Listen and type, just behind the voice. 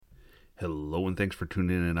Hello and thanks for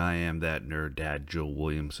tuning in. I am that nerd dad, Joe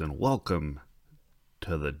Williamson. Welcome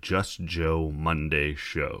to the Just Joe Monday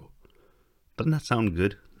show. Doesn't that sound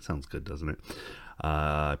good? Sounds good, doesn't it?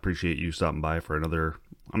 I appreciate you stopping by for another,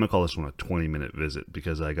 I'm going to call this one a 20-minute visit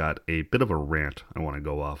because I got a bit of a rant I want to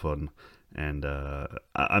go off on. And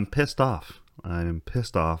I'm pissed off. I'm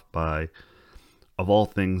pissed off by, of all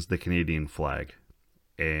things, the Canadian flag.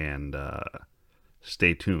 And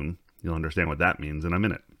stay tuned. You'll understand what that means in a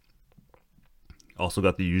minute. Also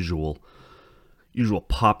got the usual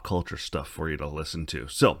pop culture stuff for you to listen to.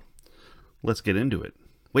 So, let's get into it.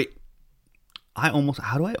 Wait, how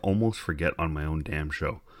do I almost forget on my own damn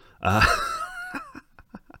show? I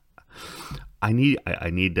need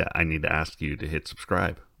to ask you to hit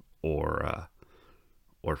subscribe or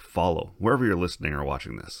follow wherever you're listening or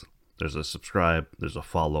watching this. There's a subscribe, there's a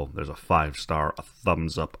follow, there's a 5-star, a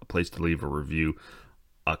thumbs up, a place to leave a review,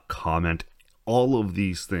 a comment. All of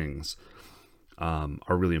these things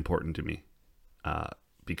are really important to me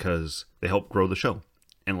because they help grow the show.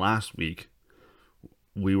 And last week,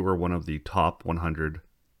 we were one of the top 100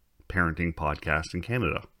 parenting podcasts in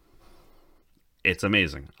Canada. It's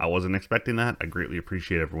amazing. I wasn't expecting that. I greatly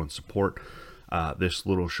appreciate everyone's support. This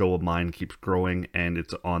little show of mine keeps growing, and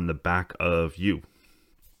it's on the back of you.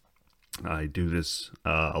 I do this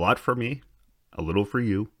a lot for me, a little for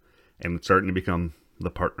you, and it's starting to become the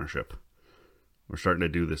partnership. We're starting to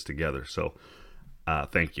do this together, so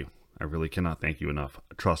thank you. I really cannot thank you enough.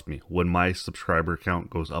 Trust me, when my subscriber count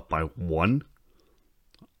goes up by 1,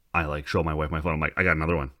 I show my wife my phone. I'm like, I got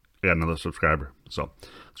another one. I got another subscriber. So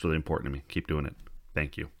it's really important to me. Keep doing it.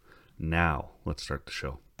 Thank you. Now, let's start the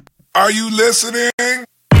show. Are you listening?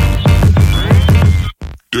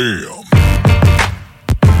 Damn.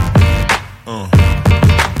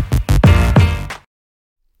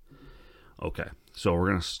 Okay, so we're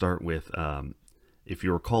going to start with, if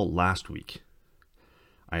you recall last week,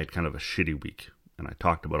 I had kind of a shitty week, and I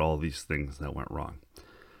talked about all these things that went wrong.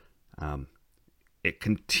 It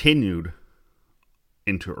continued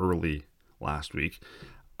into early last week,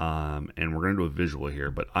 and we're going to do a visual here,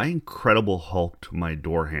 but I Incredible Hulked my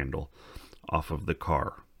door handle off of the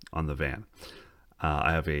car on the van.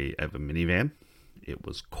 I have a minivan. It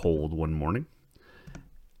was cold one morning.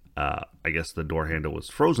 I guess the door handle was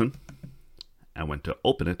frozen. I went to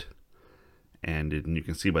open it, and you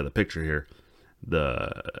can see by the picture here,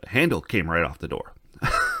 the handle came right off the door.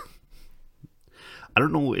 I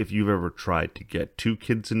don't know if you've ever tried to get 2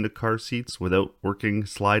 kids into car seats without working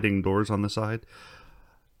sliding doors on the side.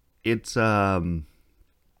 It's not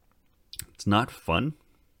fun.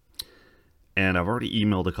 And I've already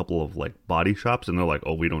emailed a couple of body shops, and they're like,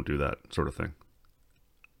 "Oh, we don't do that," sort of thing.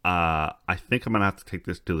 I think I'm gonna have to take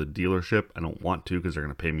this to the dealership. I don't want to because they're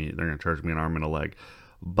gonna pay me. They're gonna charge me an arm and a leg.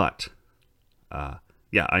 But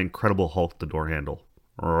yeah, I Incredible Hulk the door handle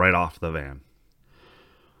right off the van.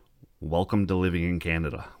 Welcome to living in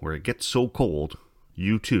Canada, where it gets so cold,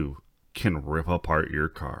 you too can rip apart your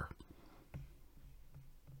car.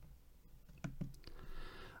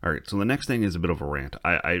 All right, so the next thing is a bit of a rant.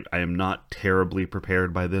 I am not terribly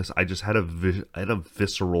prepared by this. I just had a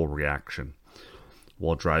visceral reaction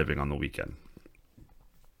while driving on the weekend.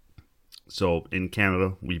 So in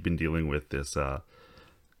Canada, we've been dealing with this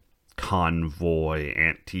convoy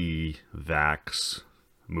anti-vax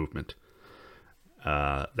movement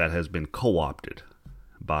that has been co-opted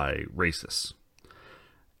by racists.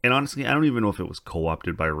 And honestly, I don't even know if it was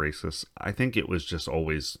co-opted by racists. I think it was just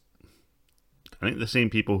always, I think the same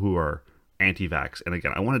people who are anti-vax. And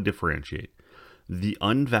again, I want to differentiate. The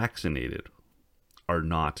unvaccinated are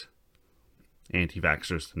not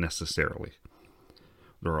anti-vaxxers necessarily.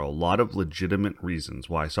 There are a lot of legitimate reasons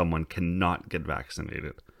why someone cannot get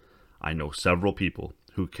vaccinated. I know several people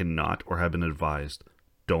who cannot or have been advised,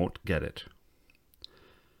 don't get it.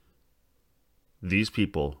 These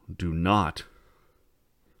people do not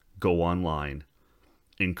go online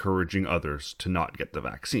encouraging others to not get the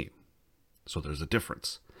vaccine. So there's a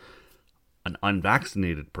difference. An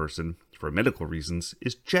unvaccinated person, for medical reasons,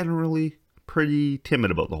 is generally pretty timid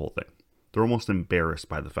about the whole thing. They're almost embarrassed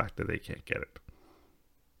by the fact that they can't get it.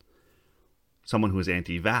 Someone who is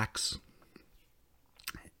anti-vax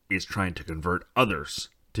is trying to convert others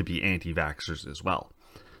to be anti-vaxxers as well,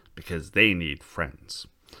 because they need friends.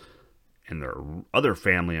 And their other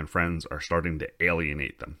family and friends are starting to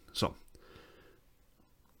alienate them. So,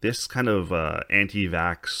 this kind of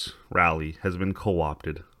anti-vax rally has been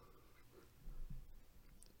co-opted.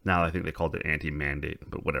 Now I think they called it anti-mandate,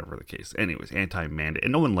 but whatever the case. Anyways, anti-mandate.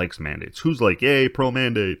 And no one likes mandates. Who's like, yay,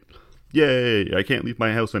 pro-mandate. Yay, I can't leave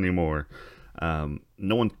my house anymore.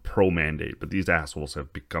 No one's pro-mandate, but these assholes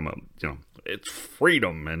have become it's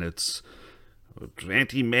freedom, and it's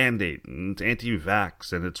anti-mandate, and it's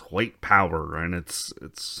anti-vax, and it's white power, and it's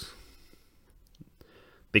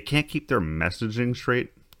they can't keep their messaging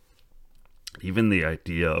straight. Even the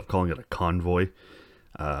idea of calling it a convoy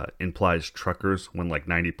implies truckers, when like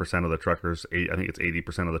 90% of the truckers, I think it's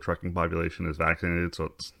 80% of the trucking population is vaccinated, so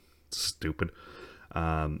it's stupid.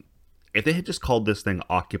 If they had just called this thing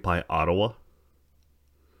Occupy Ottawa,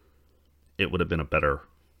 it would have been a better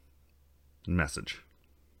message.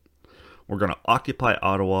 We're going to occupy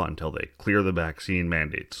Ottawa until they clear the vaccine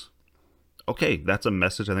mandates. Okay, that's a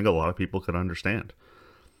message I think a lot of people could understand.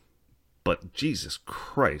 But Jesus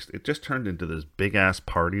Christ, it just turned into this big-ass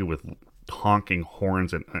party with honking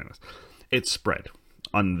horns, and anyways, it spread.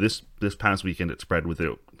 On this past weekend, it spread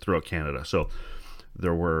throughout Canada. So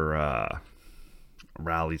there were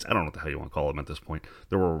rallies. I don't know what the hell you want to call them at this point.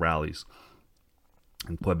 There were rallies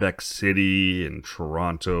in Quebec City, and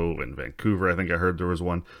Toronto, and Vancouver. I think I heard there was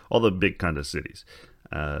one. All the big kind of cities.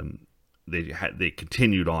 They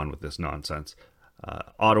continued on with this nonsense.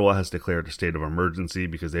 Ottawa has declared a state of emergency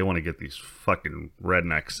because they want to get these fucking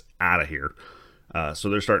rednecks out of here. So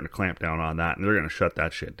they're starting to clamp down on that, and they're going to shut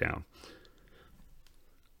that shit down.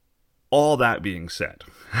 All that being said,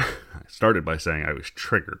 I started by saying I was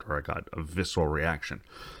triggered, or I got a visceral reaction.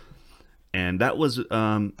 And that was,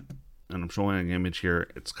 and I'm showing an image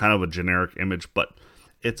here. It's kind of a generic image, but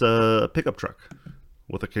it's a pickup truck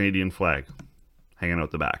with a Canadian flag hanging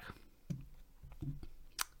out the back.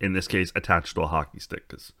 In this case, attached to a hockey stick,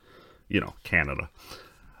 because, Canada.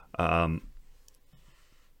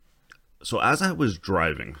 So as I was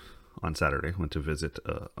driving on Saturday, went to visit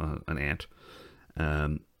an aunt,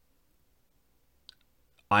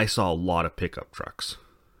 I saw a lot of pickup trucks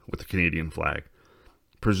with the Canadian flag,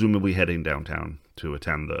 presumably heading downtown to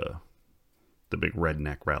attend the big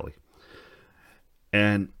redneck rally.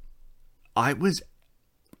 And I was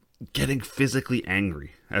getting physically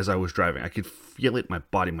angry as I was driving. I could feel it in my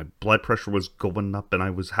body. My blood pressure was going up, and I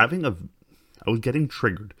was getting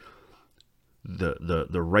triggered. The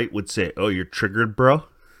right would say, "Oh, you're triggered, bro?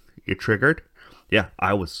 You triggered?" Yeah,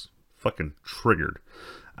 I was fucking triggered.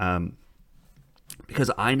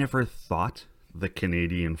 Because I never thought the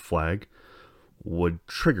Canadian flag would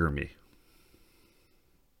trigger me.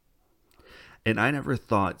 And I never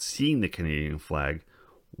thought seeing the Canadian flag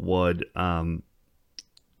would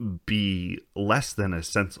be less than a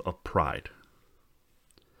sense of pride.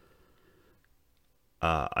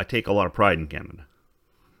 I take a lot of pride in Canada.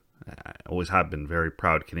 I always have been very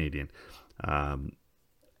proud Canadian.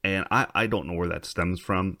 And I don't know where that stems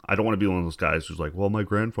from. I don't want to be one of those guys who's like, well, my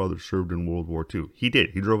grandfather served in World War II. He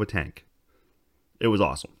did. He drove a tank. It was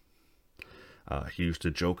awesome. He used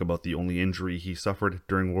to joke about the only injury he suffered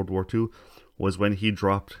during World War II was when he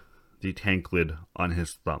dropped the tank lid on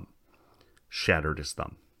his thumb. Shattered his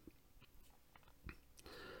thumb.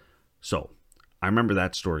 So, I remember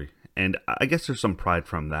that story. And I guess there's some pride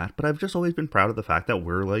from that. But I've just always been proud of the fact that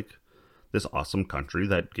we're like this awesome country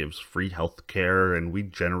that gives free health care, and we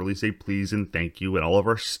generally say please and thank you, and all of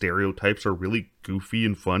our stereotypes are really goofy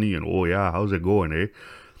and funny, and oh yeah, how's it going, eh?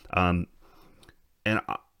 And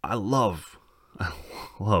I love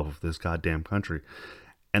this goddamn country.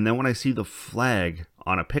 And then when I see the flag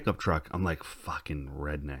on a pickup truck, I'm like, fucking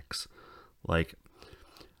rednecks. Like,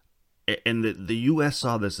 and the U.S.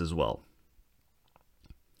 saw this as well.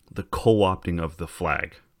 The co-opting of the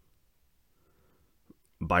flag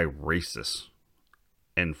by racists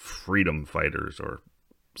and freedom fighters or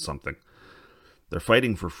something. They're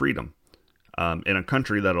fighting for freedom in a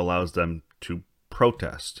country that allows them to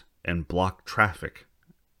protest and block traffic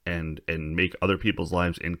and make other people's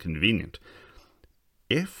lives inconvenient.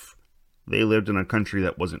 If they lived in a country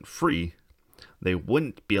that wasn't free, they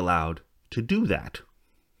wouldn't be allowed to do that.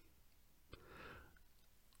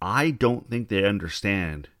 I don't think they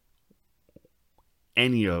understand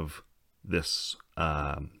any of this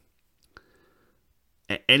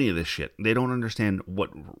shit. They don't understand what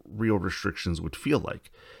real restrictions would feel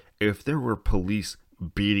like. If there were police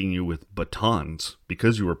beating you with batons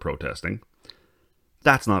because you were protesting,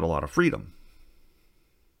 that's not a lot of freedom.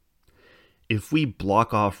 If we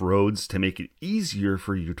block off roads to make it easier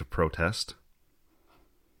for you to protest,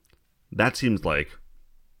 that seems like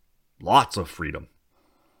lots of freedom.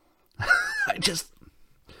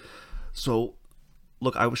 So,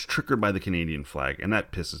 look, I was triggered by the Canadian flag, and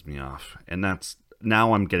that pisses me off. And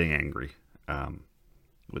now I'm getting angry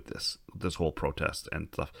with this whole protest and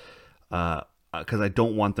stuff. Because I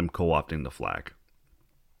don't want them co-opting the flag.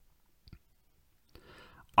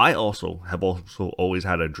 I have always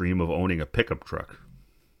had a dream of owning a pickup truck.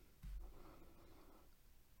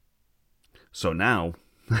 So now,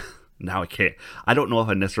 now I can't. I don't know if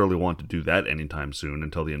I necessarily want to do that anytime soon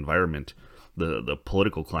until the environment, the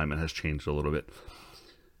political climate has changed a little bit.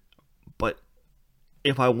 But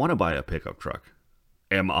if I want to buy a pickup truck,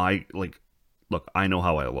 am I like, look, I know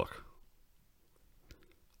how I look.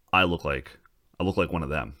 I look like one of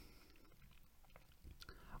them.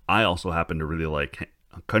 I also happen to really like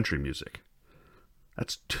country music.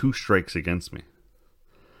 That's 2 strikes against me.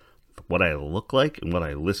 What I look like and what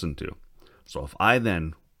I listen to. So if I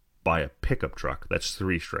then buy a pickup truck, that's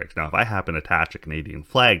 3 strikes. Now, if I happen to attach a Canadian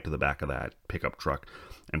flag to the back of that pickup truck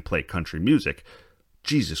and play country music,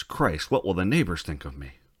 Jesus Christ, what will the neighbors think of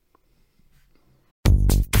me?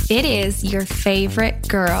 It is your favorite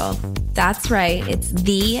girl. That's right, it's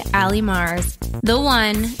the Allie Mars, the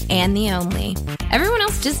one and the only. Everyone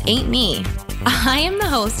else just ain't me. I am the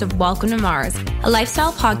host of Welcome to Mars, a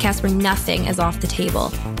lifestyle podcast where nothing is off the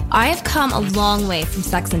table. I have come a long way from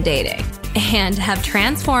sex and dating and have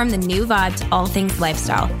transformed the new vibe to all things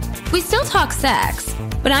lifestyle. We still talk sex,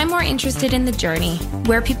 but I'm more interested in the journey,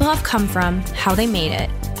 where people have come from, how they made it,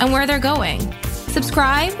 and where they're going.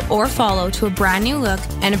 Subscribe or follow to a brand new look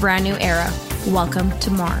and a brand new era. Welcome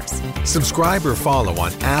to Mars. Subscribe or follow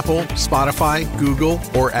on Apple, Spotify, Google,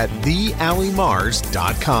 or at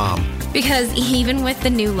thealliemars.com. Because even with the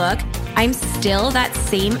new look, I'm still that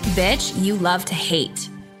same bitch you love to hate.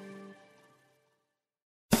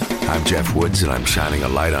 I'm Jeff Woods, and I'm shining a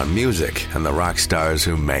light on music and the rock stars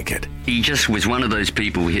who make it. He just was one of those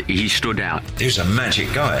people, he stood out. He was a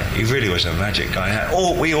magic guy. He really was a magic guy.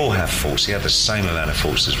 We all have faults. He had the same amount of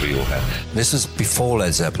faults as we all had. This was before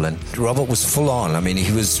Led Zeppelin. Robert was full on. I mean,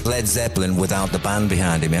 he was Led Zeppelin without the band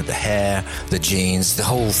behind him. He had the hair, the jeans, the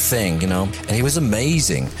whole thing, you know. And he was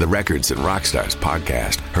amazing. The Records and Rockstars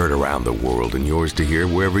podcast, heard around the world and yours to hear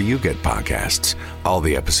wherever you get podcasts. All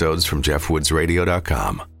the episodes from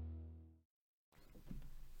jeffwoodsradio.com.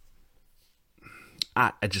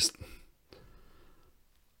 I'm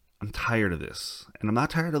tired of this. And I'm not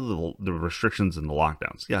tired of the restrictions and the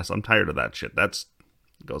lockdowns. Yes, I'm tired of that shit. That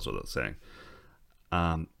goes without saying.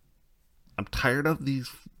 I'm tired of the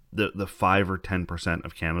 5 or 10%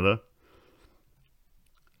 of Canada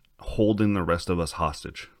holding the rest of us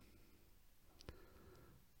hostage.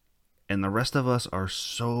 And the rest of us are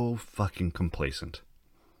so fucking complacent.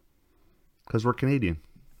 Because we're Canadian.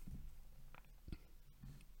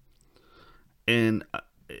 And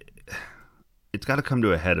it's got to come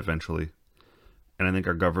to a head eventually. And I think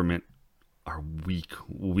our government, our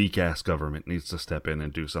weak-ass government, needs to step in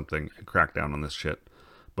and do something and crack down on this shit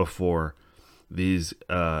before these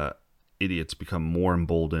idiots become more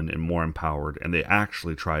emboldened and more empowered, and they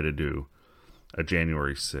actually try to do a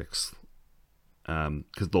January 6th.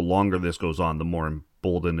 Because the longer this goes on, the more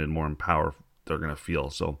emboldened and more empowered they're going to feel.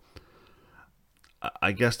 So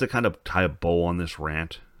I guess to kind of tie a bow on this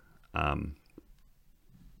rant,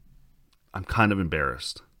 I'm kind of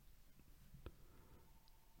embarrassed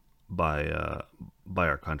by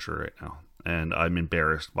our country right now, and I'm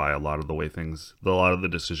embarrassed by a lot of the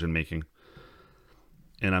decision making,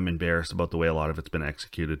 and I'm embarrassed about the way a lot of it's been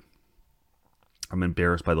executed. I'm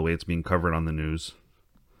embarrassed by the way it's being covered on the news.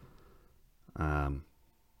 I'm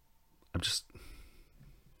just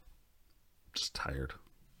tired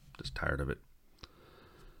of it.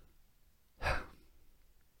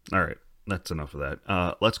 All right. That's enough of that.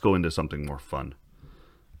 Let's go into something more fun.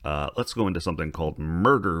 Let's go into something called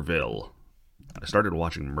Murderville. I started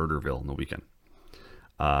watching Murderville on the weekend.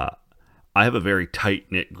 I have a very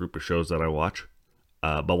tight-knit group of shows that I watch.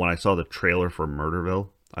 But when I saw the trailer for Murderville,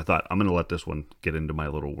 I thought, I'm going to let this one get into my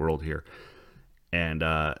little world here. And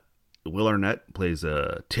Will Arnett plays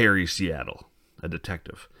Terry Seattle, a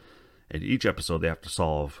detective. And each episode, they have to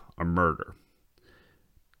solve a murder.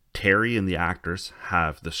 Terry and the actors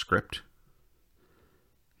have the script.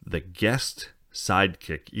 The guest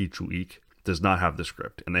sidekick each week does not have the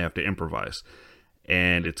script, and they have to improvise.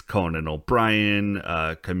 And it's Conan O'Brien,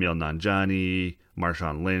 Camille Nanjiani,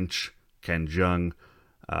 Marshawn Lynch, Ken Jeong,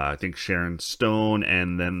 I think Sharon Stone,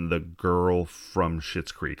 and then the girl from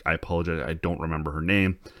Schitt's Creek. I apologize, I don't remember her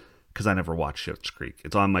name, because I never watched Schitt's Creek.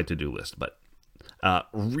 It's on my to-do list, but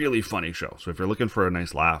really funny show. So if you're looking for a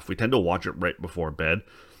nice laugh, we tend to watch it right before bed,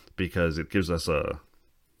 because it gives us a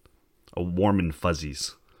warm and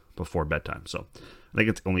fuzzies before bedtime. So I think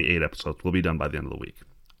it's only 8 episodes. We'll be done by the end of the week.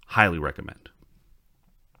 Highly recommend.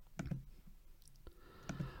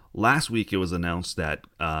 Last week it was announced that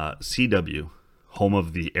CW, home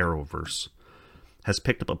of the Arrowverse, has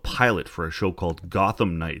picked up a pilot for a show called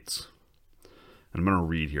Gotham Knights. And I'm going to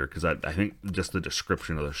read here because I think just the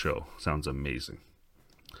description of the show sounds amazing.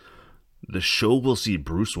 The show will see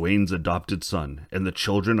Bruce Wayne's adopted son and the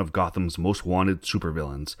children of Gotham's most wanted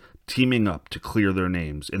supervillains teaming up to clear their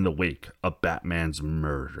names in the wake of Batman's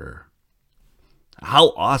murder. How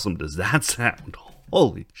awesome does that sound?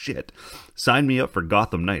 Holy shit. Sign me up for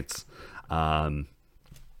Gotham Knights.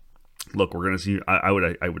 Look, we're going to see, I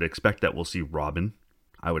would expect that we'll see Robin.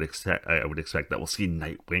 I would expect that we'll see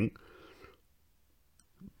Nightwing,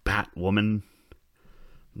 Batwoman,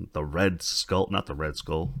 the Red Skull, not the Red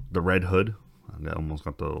Skull, the Red Hood. I almost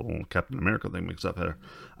got the old Captain America thing mixed up there.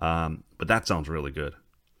 But that sounds really good.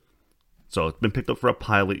 So it's been picked up for a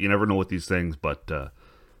pilot. You never know with these things, but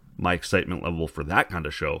my excitement level for that kind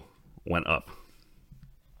of show went up.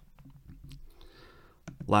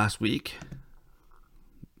 Last week,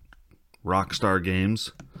 Rockstar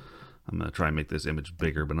Games. I'm going to try and make this image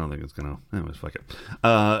bigger, but I don't think it's going to. Anyways, fuck it.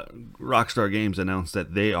 Rockstar Games announced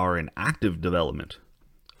that they are in active development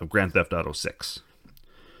of Grand Theft Auto 6.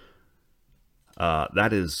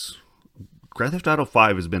 That is, Grand Theft Auto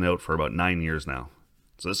 5 has been out for about 9 years now.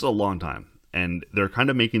 So this is a long time. And they're kind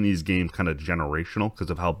of making these games kind of generational because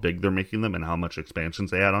of how big they're making them and how much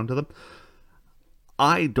expansions they add onto them.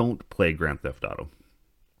 I don't play Grand Theft Auto.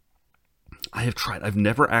 I have tried. I've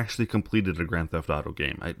never actually completed a Grand Theft Auto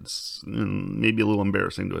game. It's maybe a little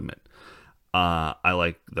embarrassing to admit. I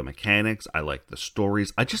like the mechanics. I like the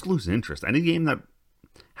stories. I just lose interest. Any game that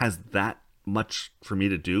has that much for me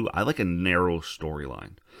to do, I like a narrow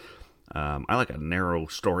storyline. I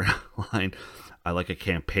like a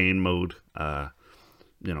campaign mode.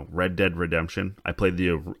 Red Dead Redemption. I played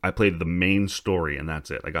the main story and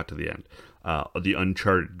that's it. I got to the end. The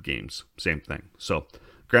Uncharted games, same thing. So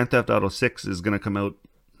Grand Theft Auto 6 is going to come out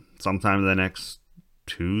sometime in the next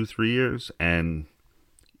 2-3 years, and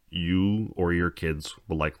you or your kids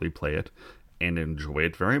will likely play it and enjoy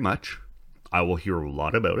it very much. I will hear a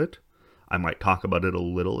lot about it. I might talk about it a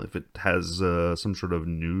little if it has some sort of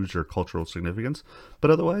news or cultural significance, but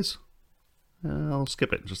otherwise, I'll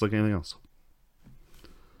skip it, just like anything else.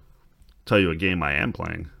 Tell you a game I am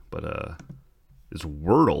playing, but is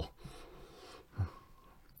Wordle.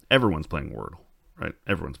 Everyone's playing Wordle. Right?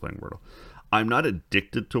 Everyone's playing Wordle. I'm not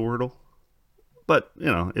addicted to Wordle, but,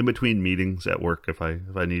 in between meetings at work, if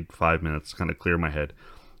I need 5 minutes to kind of clear my head,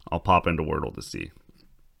 I'll pop into Wordle to see.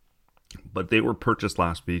 But they were purchased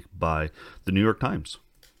last week by the New York Times.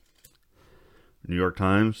 New York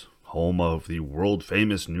Times, home of the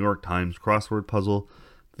world-famous New York Times crossword puzzle.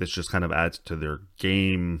 This just kind of adds to their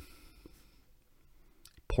game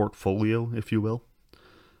portfolio, if you will.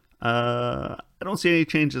 I don't see any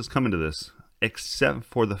changes coming to this, except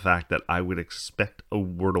for the fact that I would expect a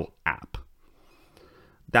Wordle app.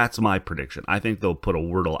 That's my prediction. I think they'll put a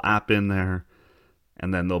Wordle app in there,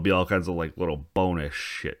 and then there'll be all kinds of little bonus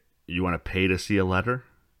shit. You want to pay to see a letter?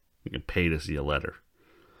 You can pay to see a letter.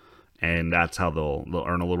 And that's how they'll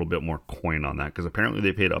earn a little bit more coin on that, because apparently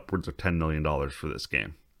they paid upwards of $10 million for this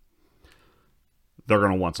game. They're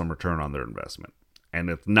going to want some return on their investment. And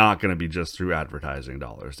it's not going to be just through advertising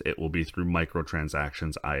dollars. It will be through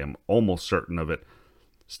microtransactions. I am almost certain of it.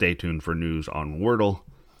 Stay tuned for news on Wordle.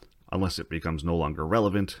 Unless it becomes no longer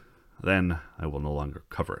relevant, then I will no longer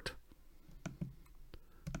cover it.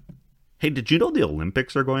 Hey, did you know the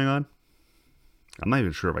Olympics are going on? I'm not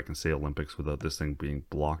even sure if I can say Olympics without this thing being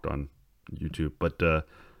blocked on YouTube. But,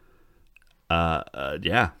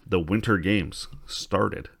 yeah, the Winter Games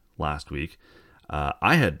started last week.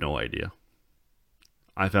 I had no idea.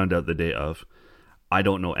 I found out the day of. I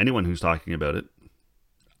don't know anyone who's talking about it.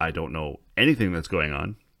 I don't know anything that's going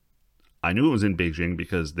on. I knew it was in Beijing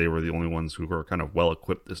because they were the only ones who were kind of well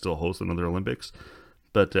equipped to still host another Olympics.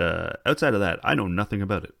 But outside of that, I know nothing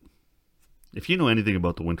about it. If you know anything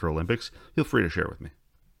about the Winter Olympics, feel free to share with me.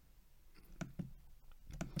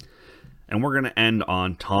 And we're going to end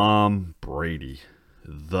on Tom Brady,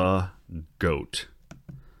 the GOAT.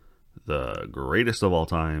 The greatest of all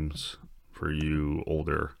times for you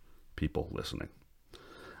older people listening.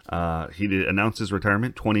 He announced his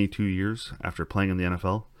retirement 22 years after playing in the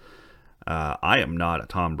NFL. I am not a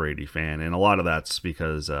Tom Brady fan, and a lot of that's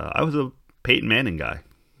because I was a Peyton Manning guy.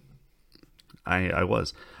 I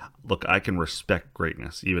was. Look, I can respect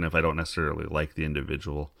greatness, even if I don't necessarily like the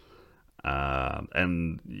individual.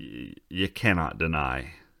 And you cannot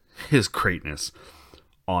deny his greatness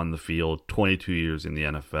on the field. 22 years in the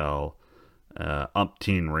NFL,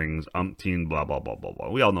 umpteen rings, umpteen blah, blah, blah, blah,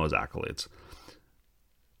 blah. We all know his accolades.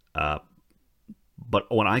 But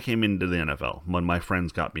when I came into the NFL, when my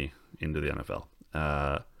friends got me into the NFL,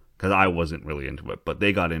 because I wasn't really into it, but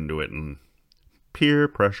they got into it, and peer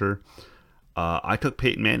pressure. I took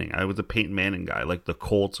Peyton Manning. I was a Peyton Manning guy. I liked the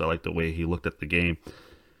Colts. I liked the way he looked at the game.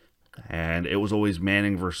 And it was always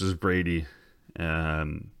Manning versus Brady.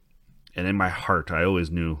 And in my heart, I always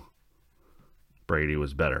knew Brady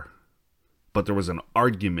was better. But there was an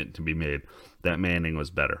argument to be made that Manning was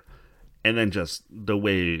better. And then just the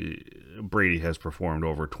way Brady has performed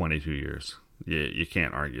over 22 years. You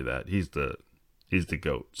can't argue that. He's the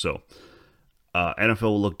GOAT. So NFL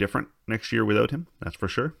will look different next year without him. That's for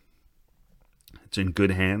sure. It's in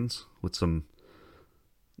good hands with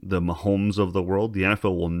the Mahomes of the world. The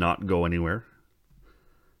NFL will not go anywhere.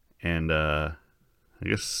 And I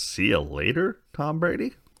guess see you later, Tom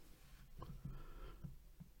Brady.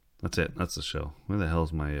 That's it. That's the show. Where the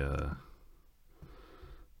hell's my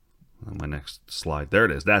next slide? There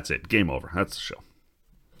it is. That's it. Game over. That's the show.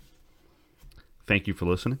 Thank you for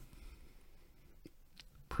listening.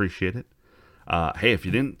 Appreciate it. Hey, if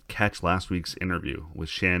you didn't catch last week's interview with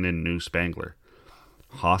Shannon New Spangler,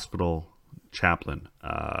 hospital chaplain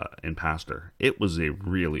and pastor, it was a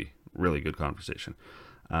really, really good conversation.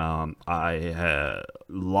 I had a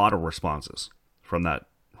lot of responses from that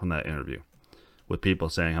interview, with people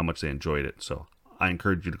saying how much they enjoyed it. So I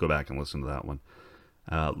encourage you to go back and listen to that one.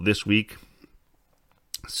 This week,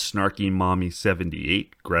 Snarky Mommy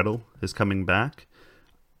 78 Gretel is coming back.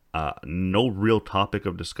 No real topic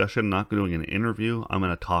of discussion. Not doing an interview. I'm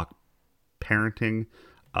going to talk parenting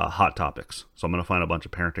hot topics. So I'm going to find a bunch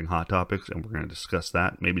of parenting hot topics, and we're going to discuss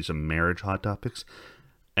that. Maybe some marriage hot topics.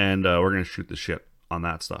 And we're going to shoot the shit on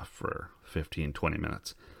that stuff for 15, 20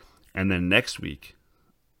 minutes. And then next week,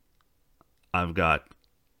 I've got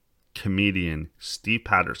comedian Steve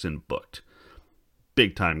Patterson booked.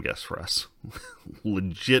 Big time guest for us.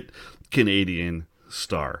 Legit Canadian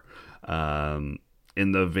star.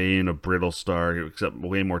 In the vein of Brittle Star, except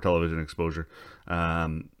way more television exposure.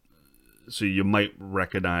 So you might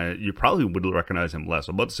recognize, you probably would recognize him less.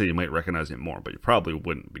 I'm about to say you might recognize him more, but you probably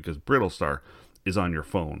wouldn't, because Brittle Star is on your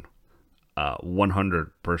phone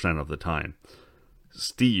 100% of the time.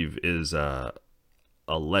 Steve is a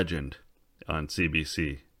legend on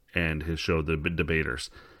CBC and his show, The Debaters.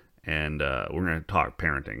 And we're going to talk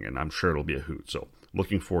parenting, and I'm sure it'll be a hoot. So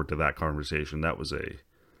looking forward to that conversation. That was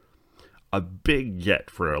a big get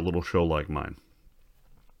for a little show like mine.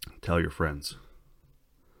 Tell your friends.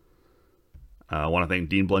 I want to thank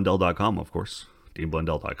DeanBlundell.com, of course.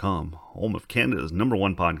 DeanBlundell.com, home of Canada's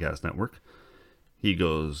 #1 podcast network. He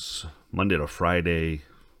goes Monday to Friday,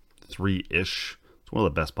 3-ish. It's one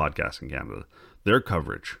of the best podcasts in Canada. Their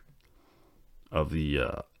coverage of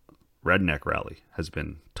the Redneck Rally has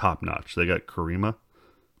been top-notch. They got Karima.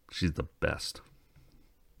 She's the best.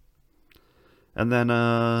 And then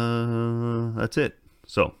that's it.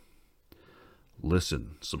 So,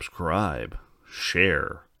 listen, subscribe,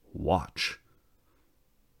 share, watch.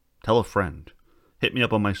 Tell a friend. Hit me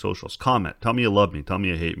up on my socials. Comment. Tell me you love me. Tell me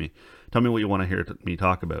you hate me. Tell me what you want to hear me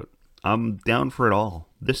talk about. I'm down for it all.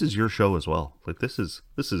 This is your show as well. Like this is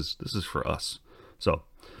for us. So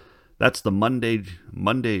that's the Monday.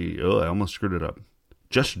 Oh, I almost screwed it up.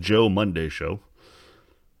 Just Joe Monday show.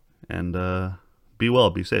 And be well.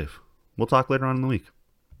 Be safe. We'll talk later on in the week.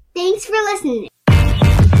 Thanks for listening.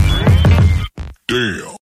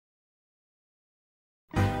 Damn.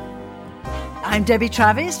 I'm Debbie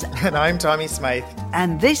Travis. And I'm Tommy Smythe.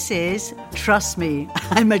 And this is Trust Me,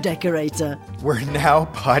 I'm a Decorator. We're now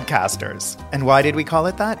podcasters. And why did we call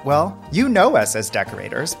it that? Well, you know us as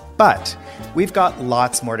decorators, but we've got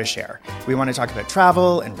lots more to share. We want to talk about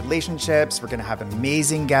travel and relationships. We're going to have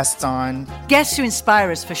amazing guests on. Guests who inspire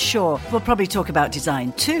us for sure. We'll probably talk about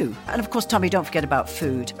design too. And of course, Tommy, don't forget about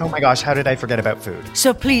food. Oh my gosh, how did I forget about food?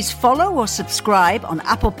 So please follow or subscribe on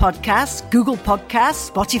Apple Podcasts, Google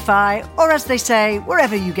Podcasts, Spotify, or as they say,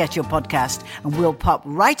 wherever you get your podcast. And we'll pop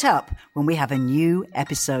right up when we have a new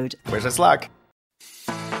episode. Wish us luck.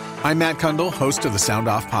 I'm Matt Kundle, host of the Sound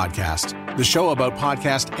Off Podcast, the show about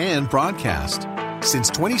podcast and broadcast.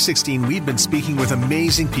 Since 2016, we've been speaking with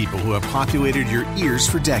amazing people who have populated your ears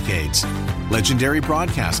for decades. Legendary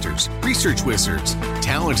broadcasters, research wizards,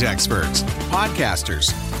 talent experts,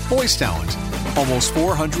 podcasters, voice talent. Almost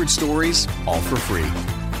 400 stories, all for free.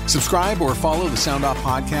 Subscribe or follow the Sound Off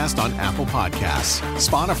Podcast on Apple Podcasts,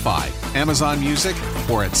 Spotify, Amazon Music,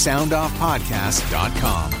 or at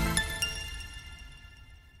soundoffpodcast.com.